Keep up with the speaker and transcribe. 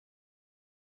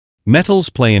Metals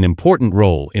play an important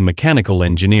role in mechanical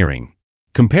engineering.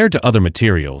 Compared to other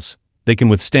materials, they can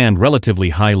withstand relatively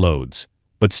high loads,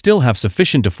 but still have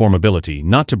sufficient deformability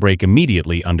not to break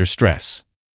immediately under stress.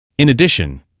 In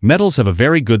addition, metals have a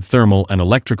very good thermal and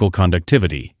electrical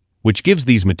conductivity, which gives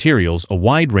these materials a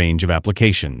wide range of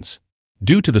applications.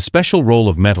 Due to the special role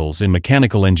of metals in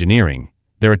mechanical engineering,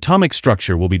 their atomic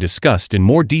structure will be discussed in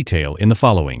more detail in the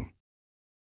following.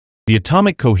 The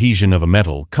atomic cohesion of a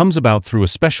metal comes about through a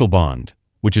special bond,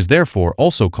 which is therefore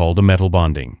also called a metal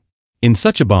bonding. In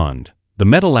such a bond, the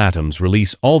metal atoms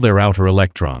release all their outer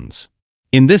electrons.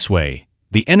 In this way,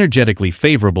 the energetically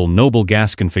favorable noble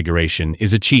gas configuration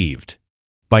is achieved.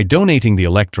 By donating the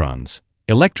electrons,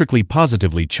 electrically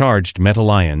positively charged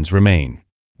metal ions remain.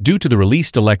 Due to the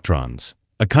released electrons,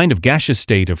 a kind of gaseous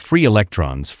state of free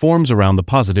electrons forms around the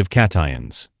positive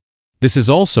cations. This is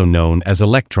also known as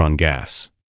electron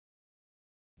gas.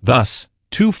 Thus,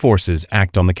 two forces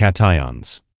act on the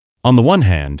cations. On the one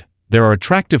hand, there are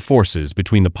attractive forces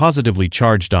between the positively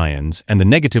charged ions and the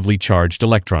negatively charged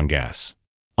electron gas.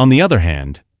 On the other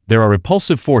hand, there are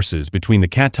repulsive forces between the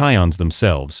cations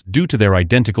themselves due to their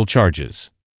identical charges.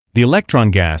 The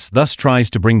electron gas thus tries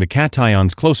to bring the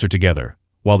cations closer together,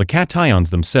 while the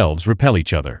cations themselves repel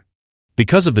each other.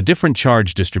 Because of the different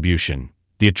charge distribution,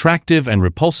 the attractive and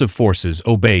repulsive forces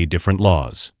obey different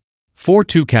laws. For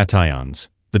two cations,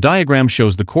 the diagram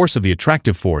shows the course of the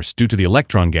attractive force due to the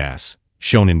electron gas,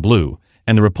 shown in blue,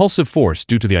 and the repulsive force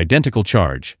due to the identical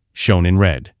charge, shown in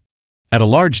red. At a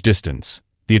large distance,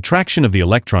 the attraction of the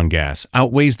electron gas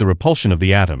outweighs the repulsion of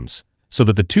the atoms, so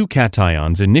that the two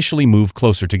cations initially move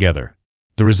closer together.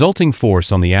 The resulting force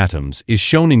on the atoms is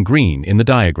shown in green in the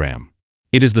diagram.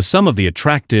 It is the sum of the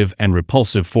attractive and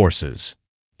repulsive forces.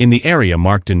 In the area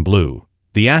marked in blue,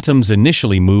 the atoms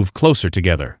initially move closer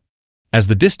together. As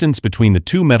the distance between the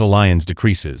two metal ions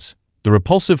decreases, the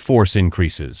repulsive force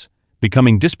increases,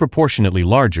 becoming disproportionately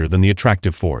larger than the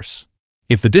attractive force.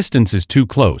 If the distance is too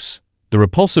close, the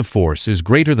repulsive force is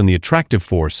greater than the attractive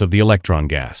force of the electron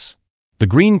gas. The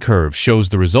green curve shows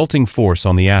the resulting force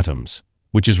on the atoms,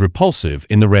 which is repulsive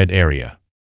in the red area.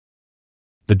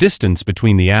 The distance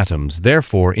between the atoms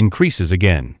therefore increases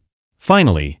again.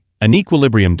 Finally, an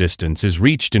equilibrium distance is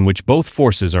reached in which both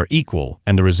forces are equal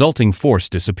and the resulting force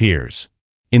disappears.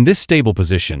 In this stable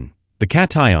position, the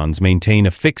cations maintain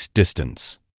a fixed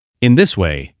distance. In this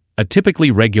way, a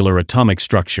typically regular atomic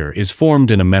structure is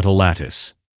formed in a metal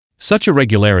lattice. Such a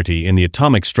regularity in the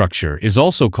atomic structure is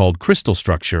also called crystal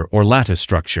structure or lattice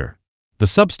structure. The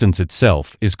substance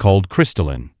itself is called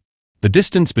crystalline. The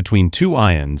distance between two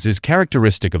ions is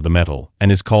characteristic of the metal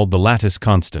and is called the lattice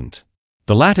constant.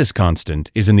 The lattice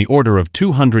constant is in the order of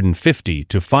 250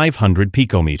 to 500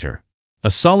 picometer.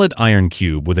 A solid iron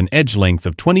cube with an edge length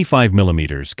of 25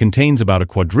 millimeters contains about a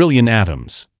quadrillion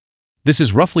atoms. This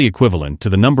is roughly equivalent to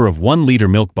the number of 1-liter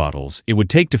milk bottles it would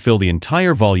take to fill the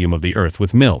entire volume of the Earth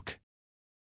with milk.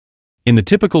 In the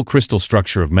typical crystal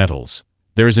structure of metals,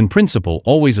 there is in principle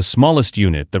always a smallest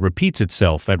unit that repeats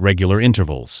itself at regular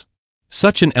intervals.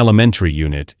 Such an elementary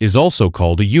unit is also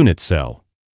called a unit cell.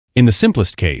 In the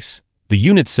simplest case, the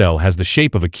unit cell has the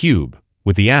shape of a cube,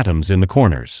 with the atoms in the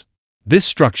corners. This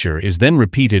structure is then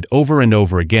repeated over and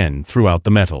over again throughout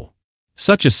the metal.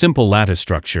 Such a simple lattice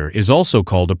structure is also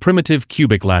called a primitive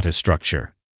cubic lattice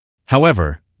structure.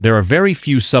 However, there are very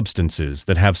few substances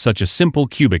that have such a simple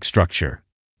cubic structure.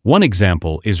 One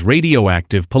example is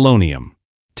radioactive polonium.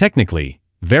 Technically,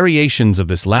 variations of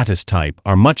this lattice type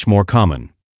are much more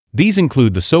common. These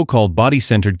include the so-called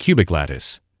body-centered cubic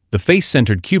lattice, the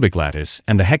face-centered cubic lattice,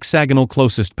 and the hexagonal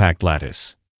closest packed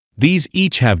lattice. These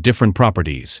each have different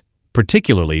properties,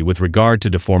 particularly with regard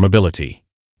to deformability.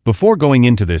 Before going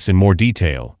into this in more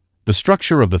detail, the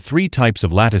structure of the three types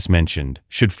of lattice mentioned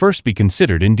should first be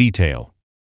considered in detail.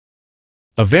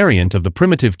 A variant of the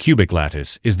primitive cubic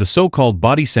lattice is the so-called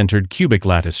body-centered cubic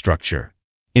lattice structure.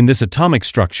 In this atomic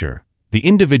structure, the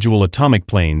individual atomic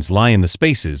planes lie in the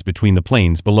spaces between the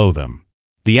planes below them.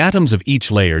 The atoms of each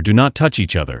layer do not touch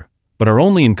each other, but are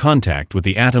only in contact with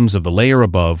the atoms of the layer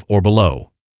above or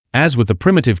below. As with the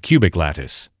primitive cubic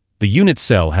lattice, the unit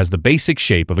cell has the basic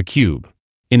shape of a cube.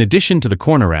 In addition to the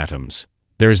corner atoms,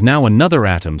 there is now another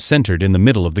atom centered in the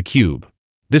middle of the cube.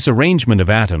 This arrangement of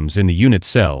atoms in the unit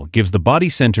cell gives the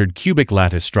body-centered cubic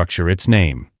lattice structure its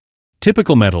name.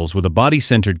 Typical metals with a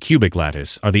body-centered cubic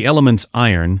lattice are the elements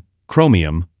iron,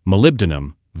 chromium,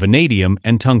 molybdenum, vanadium,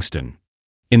 and tungsten.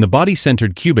 In the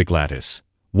body-centered cubic lattice,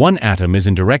 one atom is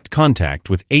in direct contact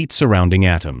with 8 surrounding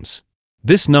atoms.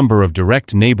 This number of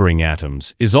direct neighboring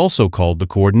atoms is also called the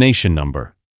coordination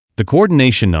number. The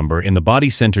coordination number in the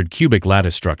body-centered cubic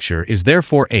lattice structure is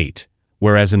therefore 8,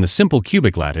 whereas in the simple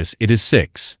cubic lattice it is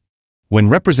 6. When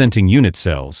representing unit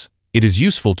cells, it is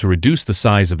useful to reduce the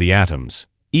size of the atoms,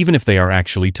 even if they are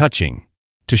actually touching.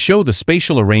 To show the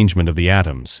spatial arrangement of the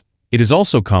atoms, it is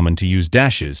also common to use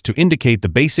dashes to indicate the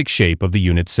basic shape of the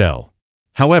unit cell.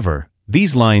 However,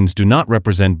 these lines do not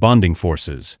represent bonding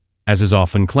forces, as is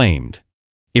often claimed.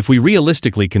 If we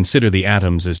realistically consider the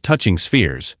atoms as touching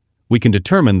spheres, we can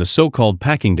determine the so-called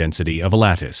packing density of a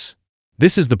lattice.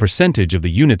 This is the percentage of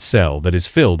the unit cell that is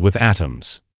filled with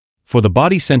atoms. For the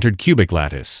body-centered cubic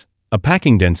lattice, a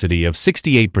packing density of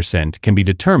 68% can be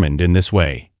determined in this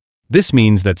way. This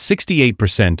means that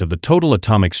 68% of the total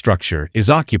atomic structure is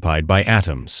occupied by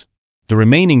atoms. The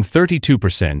remaining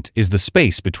 32% is the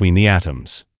space between the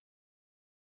atoms.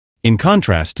 In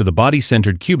contrast to the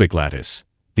body-centered cubic lattice,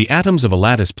 the atoms of a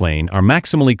lattice plane are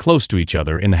maximally close to each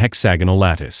other in the hexagonal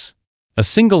lattice. A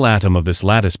single atom of this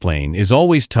lattice plane is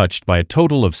always touched by a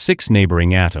total of 6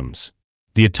 neighboring atoms.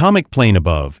 The atomic plane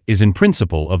above is in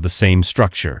principle of the same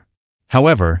structure.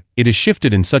 However, it is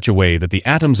shifted in such a way that the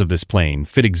atoms of this plane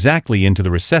fit exactly into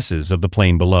the recesses of the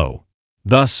plane below.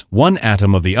 Thus, one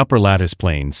atom of the upper lattice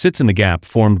plane sits in the gap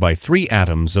formed by 3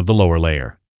 atoms of the lower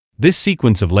layer. This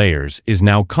sequence of layers is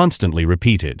now constantly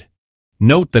repeated.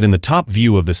 Note that in the top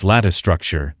view of this lattice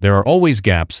structure, there are always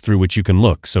gaps through which you can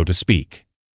look, so to speak.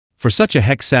 For such a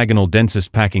hexagonal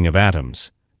densest packing of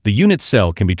atoms, the unit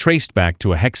cell can be traced back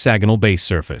to a hexagonal base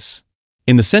surface.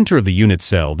 In the center of the unit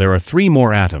cell there are 3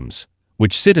 more atoms,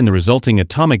 which sit in the resulting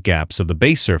atomic gaps of the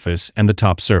base surface and the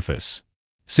top surface.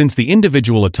 Since the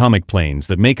individual atomic planes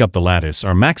that make up the lattice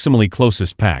are maximally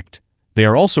closest packed, they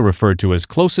are also referred to as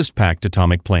closest packed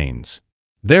atomic planes.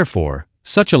 Therefore,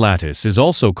 such a lattice is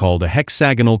also called a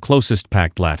hexagonal closest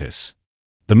packed lattice.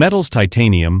 The metals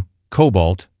titanium,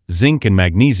 cobalt, zinc and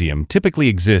magnesium typically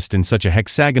exist in such a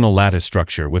hexagonal lattice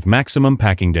structure with maximum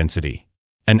packing density.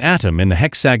 An atom in the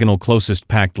hexagonal closest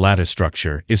packed lattice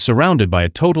structure is surrounded by a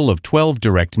total of 12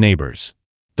 direct neighbors.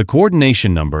 The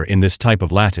coordination number in this type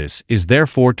of lattice is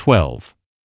therefore 12.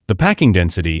 The packing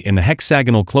density in the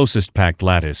hexagonal closest packed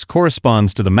lattice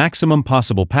corresponds to the maximum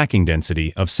possible packing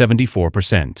density of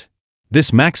 74%.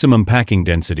 This maximum packing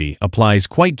density applies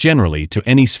quite generally to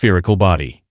any spherical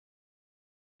body.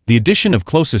 The addition of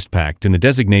closest packed in the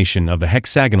designation of the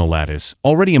hexagonal lattice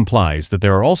already implies that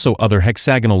there are also other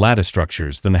hexagonal lattice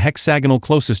structures than the hexagonal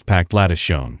closest packed lattice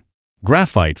shown.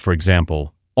 Graphite, for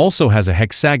example, also has a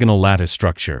hexagonal lattice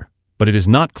structure, but it is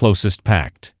not closest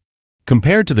packed.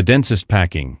 Compared to the densest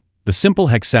packing, the simple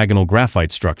hexagonal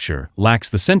graphite structure lacks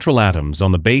the central atoms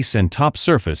on the base and top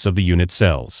surface of the unit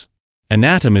cells. An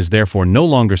atom is therefore no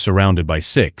longer surrounded by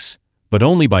 6, but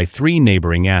only by 3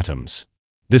 neighboring atoms.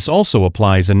 This also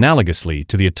applies analogously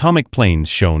to the atomic planes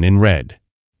shown in red.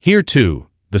 Here too,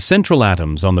 the central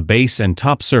atoms on the base and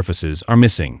top surfaces are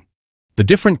missing. The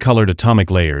different colored atomic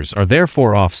layers are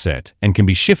therefore offset and can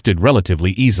be shifted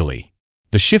relatively easily.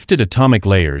 The shifted atomic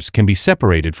layers can be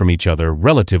separated from each other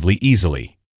relatively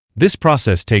easily. This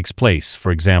process takes place,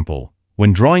 for example,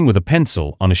 when drawing with a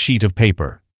pencil on a sheet of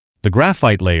paper. The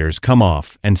graphite layers come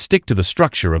off and stick to the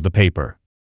structure of the paper.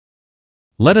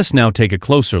 Let us now take a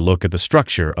closer look at the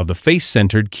structure of the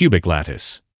face-centered cubic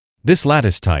lattice. This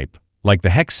lattice type, like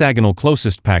the hexagonal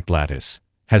closest packed lattice,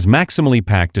 has maximally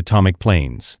packed atomic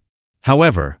planes.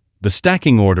 However, the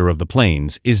stacking order of the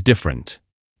planes is different.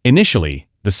 Initially,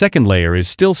 the second layer is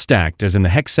still stacked as in the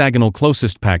hexagonal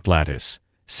closest packed lattice,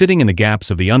 sitting in the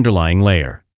gaps of the underlying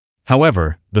layer.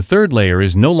 However, the third layer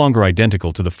is no longer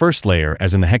identical to the first layer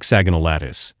as in the hexagonal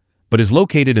lattice, but is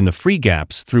located in the free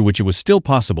gaps through which it was still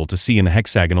possible to see in the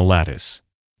hexagonal lattice.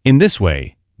 In this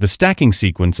way, the stacking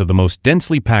sequence of the most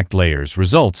densely packed layers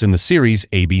results in the series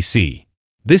ABC.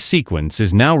 This sequence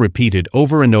is now repeated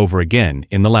over and over again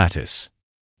in the lattice.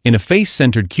 In a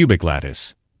face-centered cubic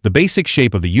lattice, the basic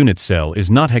shape of the unit cell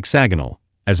is not hexagonal,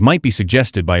 as might be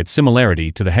suggested by its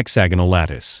similarity to the hexagonal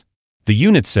lattice. The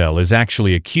unit cell is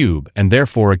actually a cube and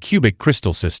therefore a cubic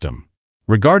crystal system.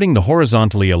 Regarding the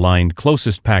horizontally aligned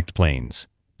closest packed planes,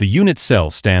 the unit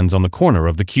cell stands on the corner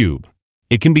of the cube.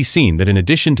 It can be seen that in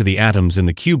addition to the atoms in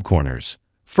the cube corners,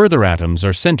 further atoms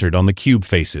are centered on the cube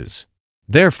faces.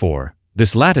 Therefore,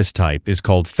 this lattice type is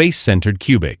called face-centered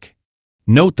cubic.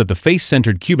 Note that the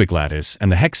face-centered cubic lattice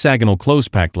and the hexagonal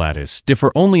close-packed lattice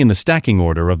differ only in the stacking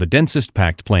order of the densest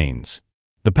packed planes.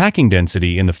 The packing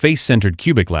density in the face-centered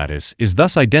cubic lattice is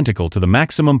thus identical to the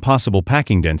maximum possible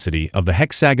packing density of the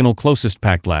hexagonal closest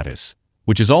packed lattice,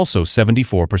 which is also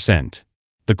 74%.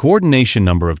 The coordination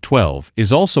number of 12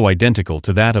 is also identical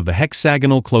to that of the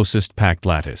hexagonal closest packed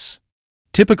lattice.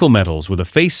 Typical metals with a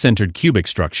face-centered cubic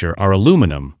structure are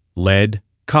aluminum, lead,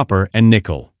 copper, and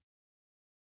nickel.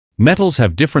 Metals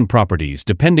have different properties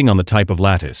depending on the type of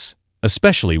lattice,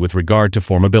 especially with regard to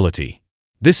formability.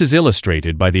 This is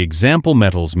illustrated by the example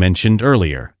metals mentioned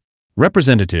earlier.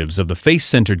 Representatives of the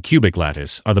face-centered cubic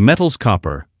lattice are the metals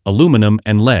copper, aluminum,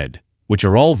 and lead, which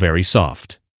are all very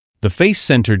soft. The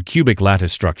face-centered cubic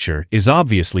lattice structure is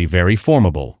obviously very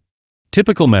formable.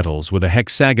 Typical metals with a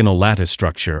hexagonal lattice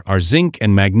structure are zinc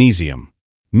and magnesium.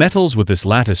 Metals with this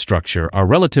lattice structure are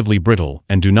relatively brittle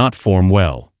and do not form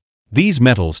well. These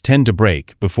metals tend to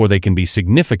break before they can be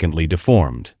significantly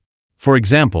deformed. For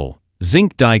example,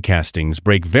 zinc die castings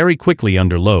break very quickly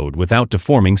under load without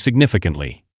deforming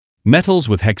significantly. Metals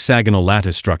with hexagonal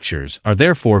lattice structures are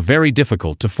therefore very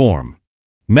difficult to form.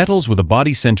 Metals with a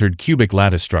body-centered cubic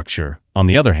lattice structure, on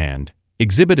the other hand,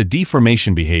 exhibit a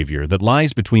deformation behavior that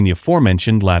lies between the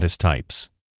aforementioned lattice types.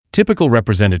 Typical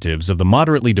representatives of the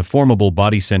moderately deformable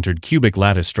body-centered cubic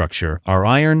lattice structure are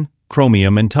iron,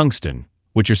 chromium, and tungsten,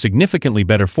 which are significantly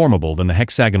better formable than the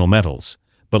hexagonal metals,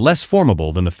 but less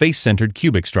formable than the face-centered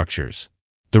cubic structures.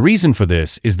 The reason for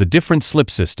this is the different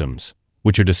slip systems,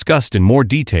 which are discussed in more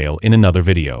detail in another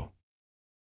video.